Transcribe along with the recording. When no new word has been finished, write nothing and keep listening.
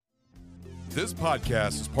This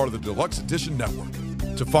podcast is part of the Deluxe Edition Network.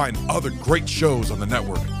 To find other great shows on the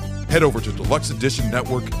network, head over to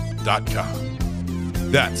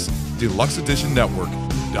deluxeeditionnetwork.com. That's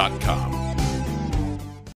deluxeeditionnetwork.com.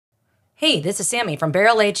 Hey, this is Sammy from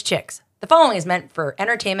Barrel Aged Chicks. The following is meant for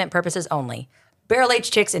entertainment purposes only. Barrel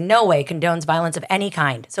Aged Chicks in no way condones violence of any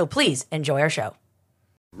kind, so please enjoy our show.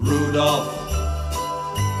 Rudolph,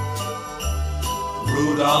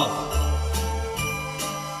 Rudolph,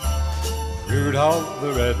 Rudolph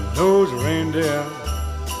the red-nosed reindeer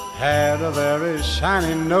had a very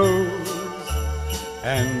shiny nose,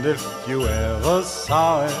 and if you ever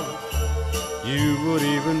saw it, you would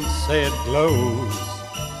even say it glows.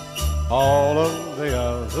 All of the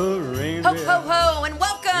other reindeer... Ho, ho, ho, and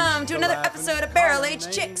welcome to another episode of Barrel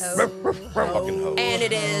Aged Chicks. And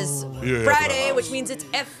it is Friday, which means it's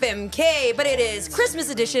FMK, but it is Christmas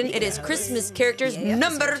edition. It is Christmas characters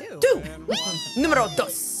number 2. Numero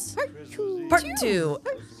dos. Part 2.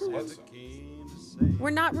 We're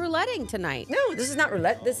not rouletting tonight. No, this is not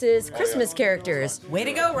roulette. This is Christmas characters. Way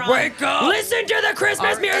to go, Ron. Wake up! Listen to the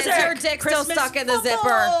Christmas music! Is your dick Christmas still stuck in the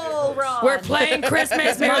football, zipper? Ron. We're playing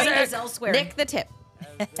Christmas Mine music. is elsewhere. Nick the tip.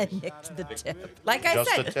 Nicked the tip. Like I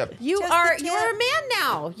Just said, the tip. you Just are the you're a tip. man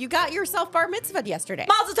now. You got yourself bar mitzvahed yesterday.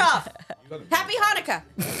 Mazel tov. Happy Hanukkah.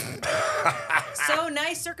 So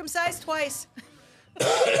nice, circumcised twice. All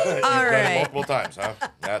Done it right. multiple times, huh?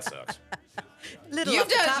 That sucks. Little You've off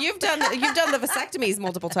the done top. you've done the vasectomies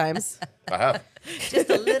multiple times. I have. Just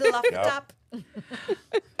a little off the Yep. top.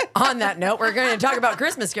 On that note, we're going to talk about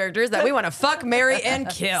Christmas characters that we want to fuck, marry, and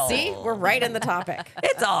kill. See, we're right in the topic.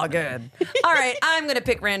 It's all good. All right, I'm going to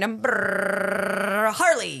pick random.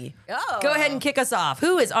 Harley, Oh. go ahead and kick us off.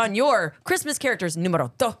 Who is on your Christmas characters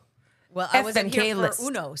numero dos? Well, I wasn't FMK here for list.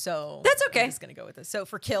 Uno, so That's okay. I'm just gonna go with this. So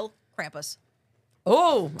for kill, Krampus. Oh,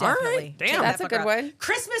 all Definitely. right. Check Damn. that That's a fucker good out. one.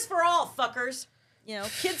 Christmas for all, fuckers. You know,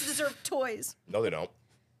 kids deserve toys. No, they don't.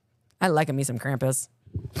 I like me some Krampus.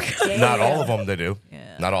 Not all of them, they do.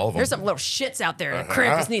 Not all of them. There's some little shits out there that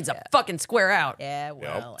Krampus needs to fucking square out. Yeah,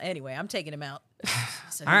 well, anyway, I'm taking him out.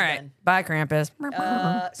 So All right. Bye, Krampus.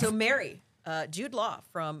 So Mary, Jude Law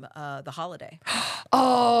from The Holiday.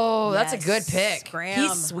 Oh, that's a Yes. good pick. Scram.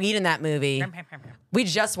 He's sweet in that movie. We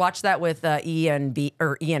just watched that with E and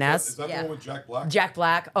S. Is that Yeah. the one with Jack Black? Jack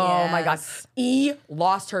Black. Oh my God. Yes. E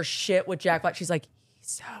lost her shit with Jack Black. She's like, he's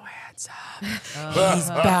so handsome. He's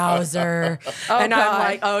Bowser. And I'm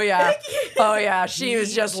like, oh yeah. Oh yeah. She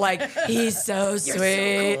was just like, he's so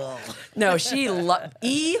sweet. No,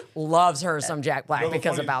 E loves her some Jack Black You know, the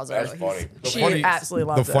because of funny- Bowser. That's funny. She absolutely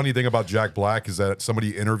loves The it. funny thing about Jack Black is that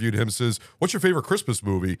somebody interviewed him, says, "What's your favorite Christmas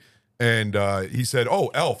movie?" And he said, "Oh,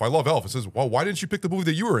 Elf. I love Elf." It says, "Well, why didn't you pick the movie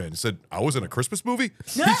that you were in?" He said, "I was in a Christmas movie."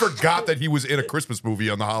 He forgot that he was in a Christmas movie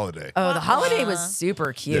on the holiday. Oh, the holiday was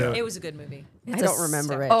super cute. Yeah. It was a good movie. I don't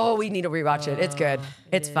remember it. Oh, we need to rewatch it. It's good.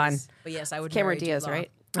 It's It fun. is. But yes, I would Cameron marry Jude Diaz, Law.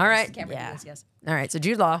 right? All right. Cameron Yeah. Diaz, yes. All right. So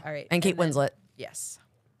Jude Law All right. and Kate then- Winslet. Yes.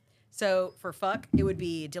 So for fuck, it would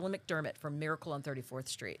be Dylan McDermott from Miracle on 34th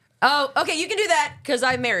Street. Oh, okay. You can do that because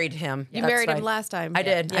I married him. You That's married him fine. last time. I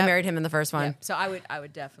did. I Yep. married him in the first one. Yeah. So I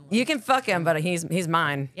would definitely. You can fuck him, but he's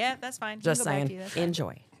mine. Yeah, that's fine. You Just can go back saying. to you, that's fine.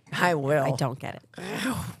 Enjoy. I will. I don't get it.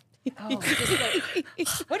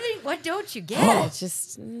 What don't you get? It's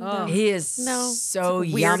just He is No. so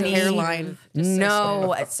It's a weird yummy. hairline.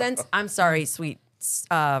 No, since I'm sorry, sweet.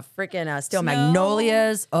 Freaking Still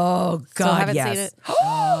Magnolias. Oh God, haven't yes. seen it.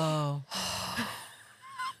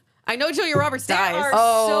 I know Julia Roberts There dies. are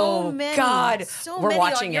Oh so many. God, So we're many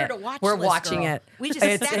watching on your it. to watch We're list, watching girl. it. We just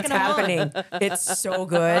it's stacking them happening. It's so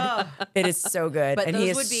good. It is so good, But and he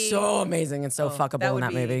those is would be- so amazing and so fuckable in would that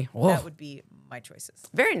be- movie. Whoa. That would be my choices.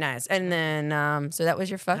 Very nice. And then, so that was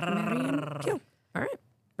your fucking kill. All right,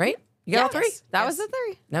 right? You got all three. Yes. That was the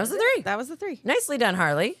three. That was the three. That was the three. Nicely done,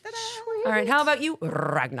 Harley. All right, how about you,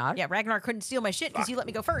 Ragnar? Yeah, Ragnar couldn't steal my shit because you let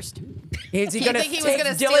me go first. Is he You gonna think he was take gonna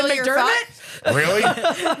Dylan steal your McDermott? Really?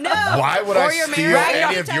 No. Why would Or I your steal marriage.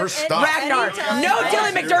 any of your stuff? Ragnar, Anytime. no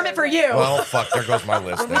Dylan McDermott for you. Well, fuck, there goes my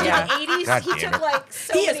list. then. Yeah. In the 80s, God he damn took it. like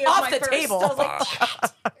so He is many of off my the first. table. I was like,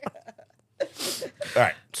 All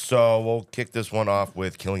right, so we'll kick this one off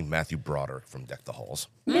with killing Matthew Broderick from Deck the Halls.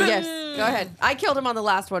 Yes, go ahead. I killed him on the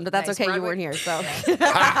last one, but that's Nice, okay. You Broadway. weren't here, so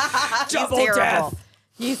Double he's terrible. death.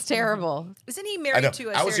 He's terrible. Isn't he I married know. to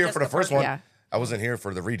a I was Sarah here for the Jessica first Parker? one. Yeah. I wasn't here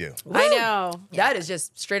for the redo. I know. That is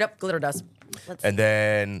just straight up glitter dust. And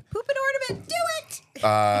then, Poop an ornament, do it!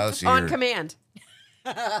 let's see On here. command.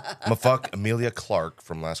 I'ma fuck Amelia Clark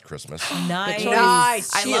from Last Christmas. Nice.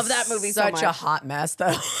 Nice. I She love is that movie so Such a much. hot mess, though.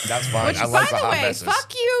 That's fine. Which, I by like the the hot way, messes.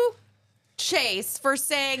 fuck you, Chase, for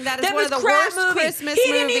saying that is That one was of the crap worst movie. Christmas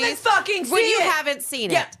He movies. didn't even fucking see when you it. haven't seen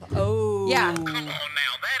Yeah. it. Oh. Yeah. Come on now,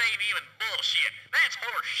 that ain't even bullshit. That's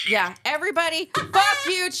horse shit. Yeah. Everybody, fuck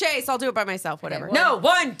you, Chase. I'll do it by myself. Whatever. No,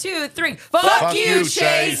 1, 2, 3. Fuck, Fuck you, you,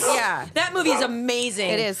 Chase. Chase. Yeah. That movie is amazing.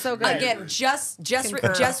 It is so good. Again, just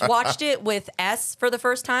watched it with S for the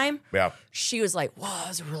first time. Yeah. She was like, "Wow,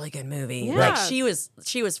 it's a really good movie." Yeah. Like she was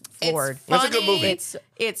floored. It's That's a good funny, movie. It's cute.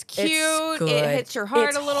 It's good. It hits your heart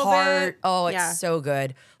It's a little hard. bit. Oh, it's Yeah. so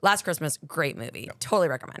good. Last Christmas, great movie. Totally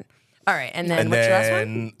recommend. All right, and then And what's your last one?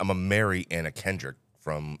 then I'm a Mary Anna Kendrick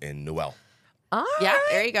in Noelle. Yeah,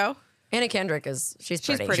 there you go. Anna Kendrick she's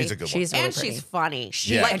pretty. pretty. She's a good one. She's really And pretty. she's funny.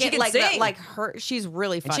 Yeah. Like And she it, can like sing. like her. She's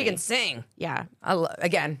really And funny. she can sing. Yeah.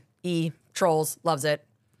 Again, Trolls loves it.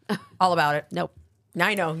 All about it. Nope.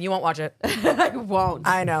 I know you won't watch it. I won't.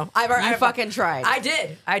 I know. You fucking tried. I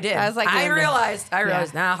did. I was like, I Linda. realized.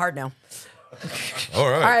 Nah, hard no. All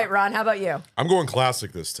right. All right, Ron. How about you? I'm going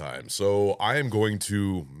classic this time. So I am going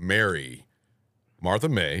to marry Martha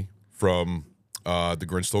May from The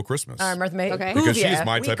Grinch Stole Christmas. Martha May. Okay. Because Hoovia. she's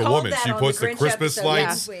my We type of called woman. that She on puts the the Grinch Christmas episode,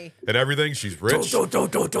 lights didn't we? and everything. She's rich. Yeah.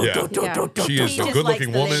 She is He a just good-looking likes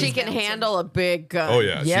the woman. She can handle a big gun. Oh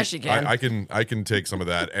yeah, Yeah, she can. I can take some of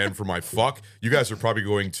that. And for my fuck, you guys are probably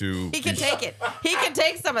going to. He can take it. He can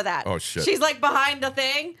take some of that. Oh, shit. She's like behind the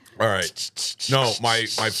thing. All right. No, my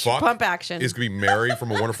fuck Pump action. is gonna be Mary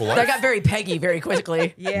from A Wonderful Life. That got very Peggy very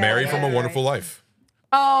quickly. Mary from A Wonderful Life.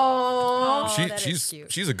 Oh, that is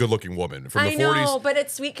cute. She's a good-looking woman from I the know, 40s. but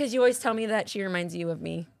it's sweet because you always tell me that she reminds you of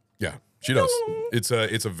me. Yeah, she does. It's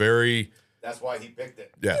a very. That's why he picked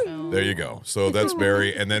it. Yeah, there you go. So that's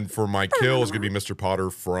Mary. And then for my kill is going to be Mr. Potter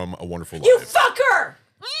from A Wonderful Life. You fucker!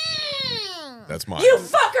 That's mine. You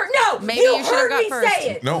fucker! No, Maybe you you should've heard got me first.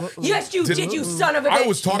 say it. No. Yes, you did. You son of a bitch. I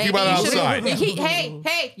was talking about you should've- outside.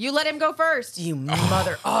 Hey, you let him go first. You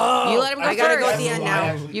mother. Oh, You let him go I gotta first. go at the end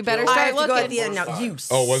now. You better I start have to go looking. at the end now. You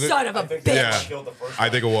Oh, was it? son of a bitch. Yeah, I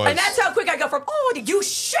think it was. And that's how quick I go from, oh, you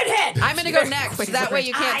shithead. I'm gonna go next. That way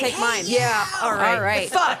you can't take mine. Yeah, all right. All right.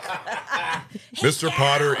 Fuck. Mr.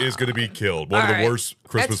 Potter is going to be killed. One All of the right. worst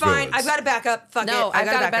Christmas That's fine. villains. I've got to back up. Fuck No, it. I've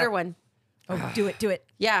got a back better up. one. Oh, do it.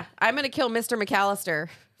 Yeah, I'm gonna kill Mr. McAllister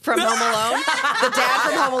from Home Alone. The dad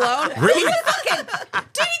from Home Alone. Really? He fucking,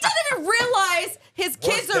 dude, he doesn't even realize his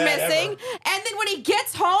kids are missing. And then when he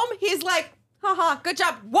gets home, he's like, haha, good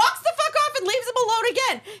job. Walks the fuck off and leaves him alone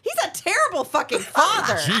again. He's a terrible fucking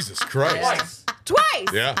father. Jesus Christ. Twice.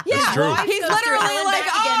 Yeah, that's true. He's Goes through literally hell and like,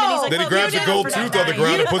 back again, and he's oh. like, Then he "Look, grabs you a did it gold for tooth that on the night."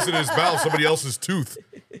 ground and puts it in his mouth, somebody else's tooth.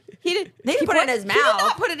 He did. They didn't put it in his He did mouth.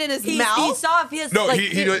 not put it in his He mouth. saw if his. No, like,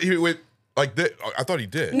 he went like this. I thought he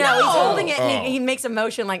did. No, he's holding it and Oh. he makes a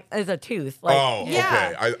motion like it's a tooth. Like, Oh,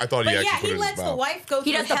 Yeah. okay. I thought he But actually yeah, put it he in lets his the mouth. wife go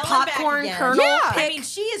He through does the hell and back popcorn again. kernel I pick. mean,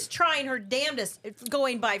 she is trying her damnedest,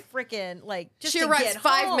 going by freaking like just She to arrives get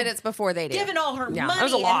 5 home, minutes before they did. giving all her Yeah, money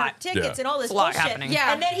there's a and lot. her tickets Yeah. and all this There's a lot bullshit. happening.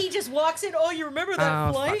 Yeah. And then he just walks in. Oh, you remember that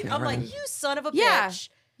Oh, flight? fucking I'm like, right. you son of a Yeah. bitch.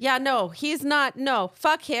 Yeah, no, he's not. No,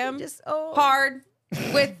 fuck him. Just Hard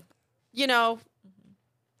with,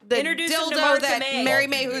 the Introduce him to dildo Martha that May. Mary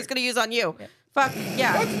May who's going to use on you. Fuck,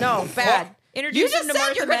 yeah, no, bad. Introduce You him just to said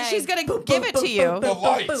Martha May. she's going to give it to you. The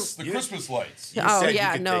lights, the Christmas lights. Oh, said you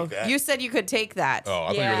yeah, could no. take that. You said you could take that. Oh, I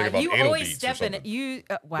thought you were Yeah, thinking about you anal always beads or step in something. it. You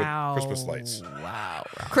With wow. Christmas lights. Wow.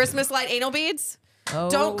 Christmas light anal beads?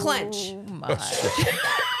 Don't clench. My.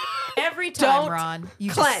 Every time, Don't Ron,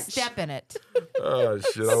 you clench. just step in it. Oh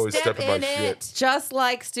shit! I always Step in it. Just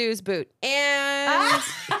like Stu's boot. And,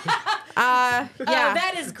 Yeah, yeah.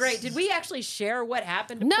 that is great. Did we actually share what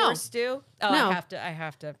happened to No. poor Stu? Oh, No. I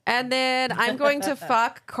have to. And then I'm going to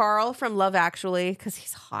fuck Carl from Love Actually because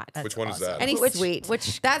he's hot. Which one is that? And he's sweet.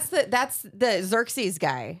 That's the Xerxes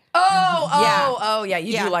guy. Oh, yeah.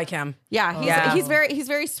 You Yeah. do like him. Yeah, Yeah. he's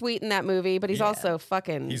very sweet in that movie, but he's also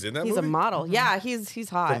fucking. He's in that He's a movie? model. Yeah, he's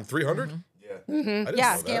hot. From 300. Yeah. I didn't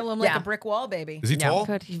Yeah. know Scale that. him like Yeah. a brick wall, baby. Is he tall?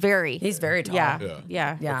 Good. Very. He's very tall. Yeah. Yeah.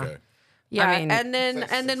 Yeah. Yeah. Okay. Yeah. I mean-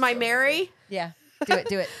 and then my Mary. Yeah, do it,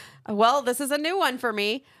 do it. Well, this is a new one for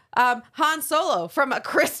me. Han Solo from A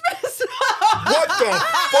Christmas. What the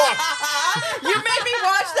fuck? You made me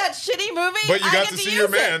watch that shitty movie. But you I got get to see your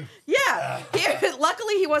use it. man. Yeah.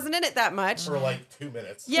 Luckily, he wasn't in it that much. For like 2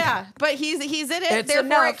 minutes. Yeah, but he's in it. It's Therefore,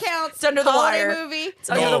 enough. it counts. It's under the Holiday wire. movie. It's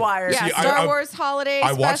under the wire. Yeah, See, Star Wars holiday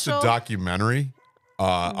I watched special. a documentary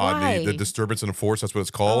on Why? the disturbance in the force. That's what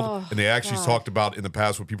it's called. Oh, and they actually God. talked about in the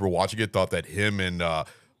past when people were watching it, thought that him and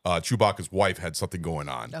Chewbacca's wife had something going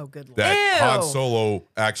on. Oh, good lord. That Ew. Han Solo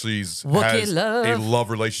actually Wookiee has love. a love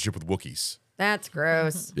relationship with Wookiees. That's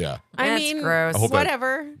gross. Yeah. I That's mean, gross. I hope that-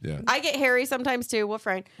 whatever. yeah. I get hairy sometimes too. We're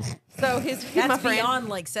friends. So he's my That's friend. beyond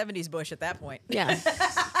like 70s Bush at that point. Yeah.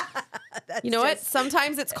 You know what?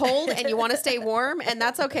 Sometimes it's cold and you want to stay warm, and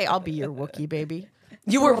that's okay. I'll be your Wookiee, baby.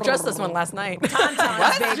 You were just this one last night.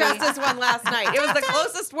 I was just this one last night. It was the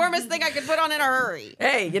closest, warmest thing I could put on in a hurry.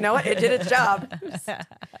 Hey, you know what? It did its job.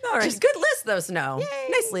 All right, good list though, Snow.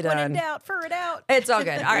 Nicely When done. in doubt, fur it out. It's all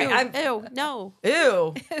good. All right, Ew, no.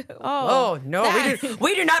 Ew. Oh, No,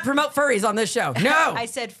 we do not promote furries on this show. No. I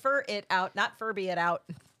said fur it out, not Furby it out.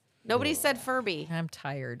 Nobody said Furby. I'm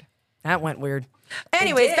tired. That went weird.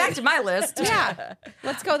 Anyways, back to my list. Yeah,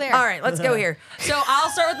 let's go there. All right, let's go here. So I'll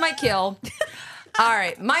start with my kill. All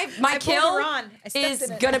right, my kill her on. I stepped is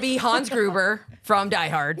in it. gonna be Hans Gruber from Die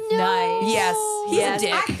Hard. Nice. Yes, he's a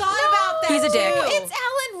dick. I thought about that. He's a dick. too. It's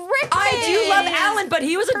Alan Rickman. I do love Alan, but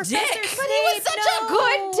he was a dick. But he was such a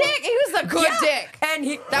good dick. He was a good dick.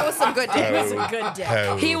 And That was some good dick. He was a good dick.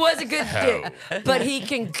 Hell. He was a good dick, but he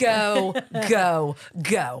can go.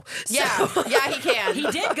 Yeah, yeah, he can.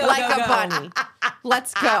 He did go, like go, a go. bunny.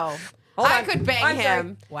 Let's go. I on. could bang I'm sorry.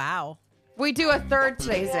 him. Wow. We do a third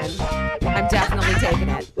season. I'm definitely taking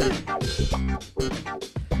it.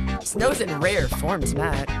 Snow's in rare form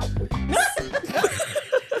tonight.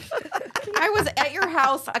 I was at your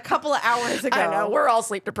house a couple of hours ago. I know, we're all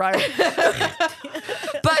sleep deprived.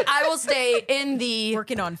 But I will stay in the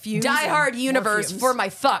Working on fumes. Die Hard and universe more fumes. for my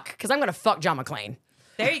fuck, because I'm going to fuck John McClane.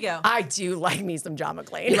 There you go. I do like me some John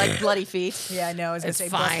McClane. Like bloody feet. Yeah, I know. I was gonna it's say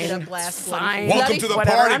fine. busted up blast. It's bloody fine. Welcome to the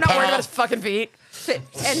Whatever. party, I'm not worried pal. about his fucking feet. Fit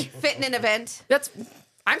in an event.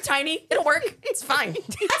 I'm tiny. It'll work. It's fine.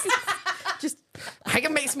 Just I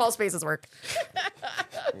can make small spaces work.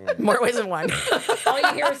 More ways than one. All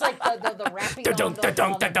you hear is like the rapping. Da-dunk, on the-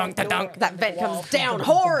 da-dunk, on the da-dunk, door. da-dunk. That vent comes down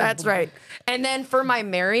hard. That's right. And then for my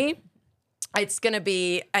Mary, it's gonna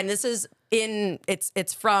be, and this is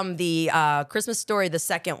it's from the Christmas Story, the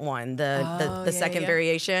second one, the second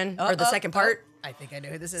variation or the second part. I think I know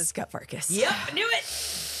who this is. Scott Farkas. Yep, I knew it.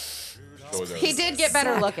 He did get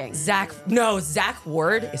better looking. Zach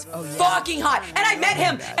Ward is fucking hot. And I met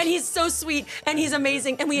him, and he's so sweet, and he's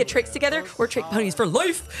amazing, and we had tricks together. We're trick ponies for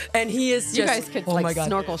life, and he is just, You guys could oh my like God.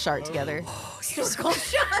 snorkel shark together. Snorkel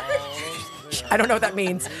shark. I don't know what that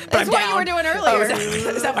means, but That's I'm what down. you were doing Oh, earlier.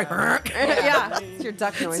 is that my Yeah, it's your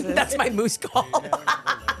duck noises. That's my moose call.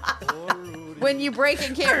 When you break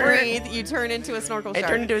and can't breathe, you turn into a snorkel I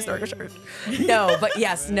shark. turned into a snorkel shark. No, but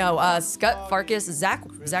yes, no. Scott Farkas,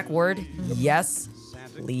 Zach Ward, yes,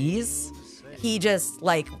 please. He just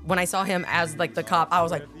like when I saw him as like the cop, I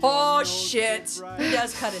was like, oh shit, He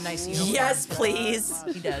does cut a nice uniform. yes, please.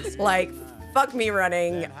 He does. Like, fuck me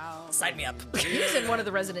running. Sign me up. He was in one of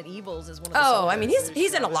the Resident Evils as one of the Oh, I soldiers. mean,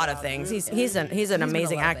 he's in a lot of things. He's an been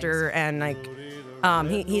amazing a lot of actor, and like,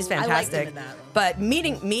 he's liked him fantastic. in that. But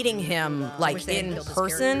meeting him wish like they had in built his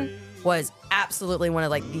person was absolutely one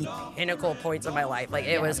of like the pinnacle points of my life. Like,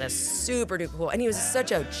 it was a super duper cool, and he was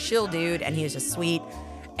such a chill dude, and he was just sweet.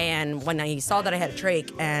 And when he saw that I had a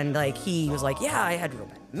trach, and like he was like, yeah, I had real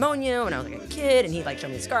bad pneumonia when I was like a kid, and he like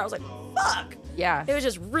showed me the scar. I was like, fuck. Yeah. It was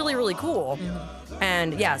just really, really cool.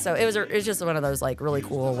 And yeah, so it was just one of those like really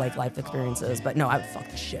cool like life experiences. But no, I would fuck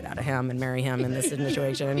the shit out of him and marry him in this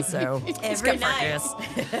situation. So Every Scott night.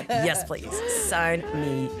 Farkas, yes, please sign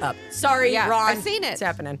me up. Sorry, Yeah, Ron. I've seen it. It's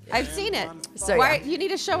happening. I've seen it. So, Why yeah. you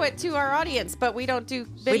need to show it to our audience, but we don't do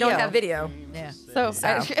video. We don't have video, Yeah. So,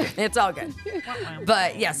 so it's all good.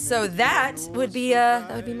 But yes, so that would be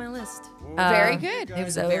my list. Very good. It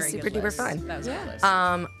was Very super good duper list. fun. That was a good list.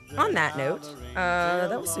 On that note,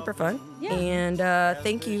 that was super fun. Yeah. And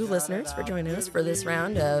thank you, listeners, for joining us for this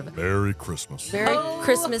round of Merry Christmas. very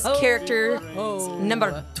Christmas character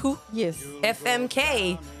number 2, yes.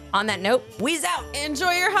 FMK. On that note, wheeze out.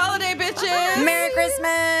 Enjoy your holiday, bitches. Merry Christmas.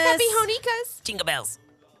 Happy Hanukkahs. Jingle bells.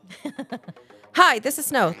 Hi, this is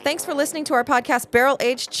Snow. Thanks for listening to our podcast, Barrel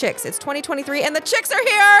Aged Chicks. It's 2023 and the chicks are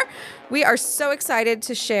here. We are so excited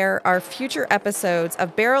to share our future episodes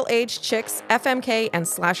of Barrel Aged Chicks, FMK, and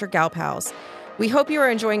Slasher Gal Pals. We hope you are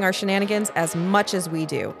enjoying our shenanigans as much as we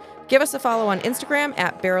do. Give us a follow on Instagram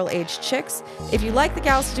at Barrel Aged Chicks. If you'd like the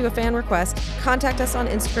gals to do a fan request, contact us on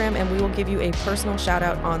Instagram and we will give you a personal shout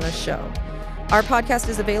out on the show. Our podcast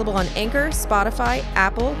is available on Anchor, Spotify,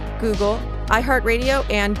 Apple, Google, iHeartRadio,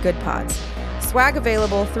 and Good Pods. Swag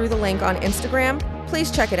available through the link on Instagram. Please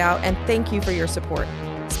check it out, and thank you for your support.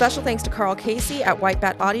 Special thanks to Carl Casey at White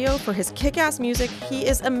Bat Audio for his kick-ass music. He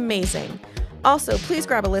is amazing. Also, please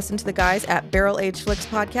grab a listen to the guys at Barrel Age Flicks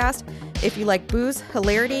Podcast. If you like booze,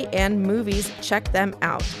 hilarity, and movies, check them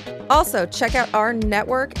out. Also, check out our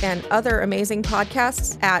network and other amazing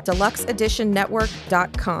podcasts at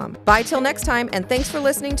deluxeeditionnetwork.com. Bye till next time, and thanks for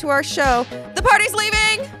listening to our show. The party's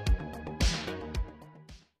leaving!